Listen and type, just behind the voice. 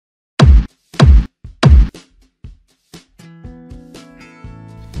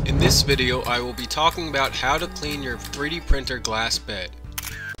In this video, I will be talking about how to clean your 3D printer glass bed.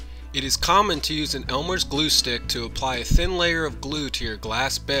 It is common to use an Elmer's glue stick to apply a thin layer of glue to your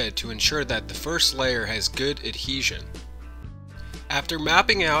glass bed to ensure that the first layer has good adhesion. After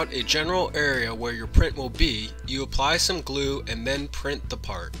mapping out a general area where your print will be, you apply some glue and then print the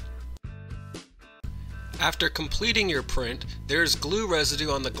part. After completing your print, there is glue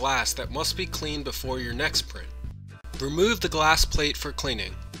residue on the glass that must be cleaned before your next print. Remove the glass plate for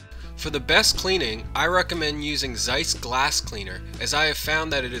cleaning. For the best cleaning, I recommend using Zeiss glass cleaner, as I have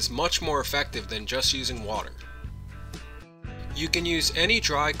found that it is much more effective than just using water. You can use any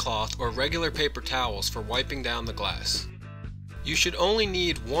dry cloth or regular paper towels for wiping down the glass. You should only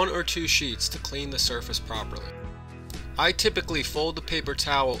need 1 or 2 sheets to clean the surface properly. I typically fold the paper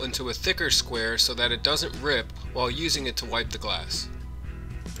towel into a thicker square so that it doesn't rip while using it to wipe the glass.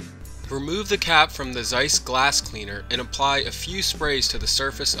 Remove the cap from the Zeiss glass cleaner and apply a few sprays to the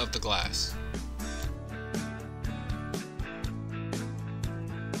surface of the glass.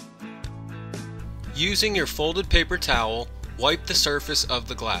 Using your folded paper towel, wipe the surface of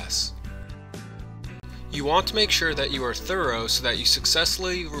the glass. You want to make sure that you are thorough so that you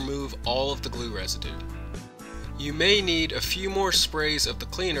successfully remove all of the glue residue. You may need a few more sprays of the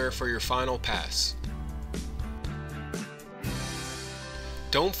cleaner for your final pass.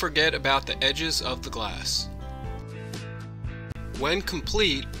 Don't forget about the edges of the glass. When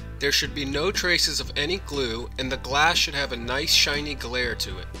complete, there should be no traces of any glue and the glass should have a nice shiny glare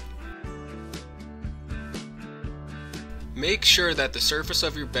to it. Make sure that the surface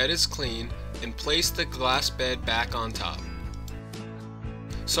of your bed is clean and place the glass bed back on top.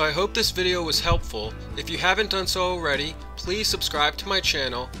 So I hope this video was helpful. If you haven't done so already, please subscribe to my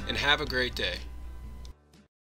channel and have a great day.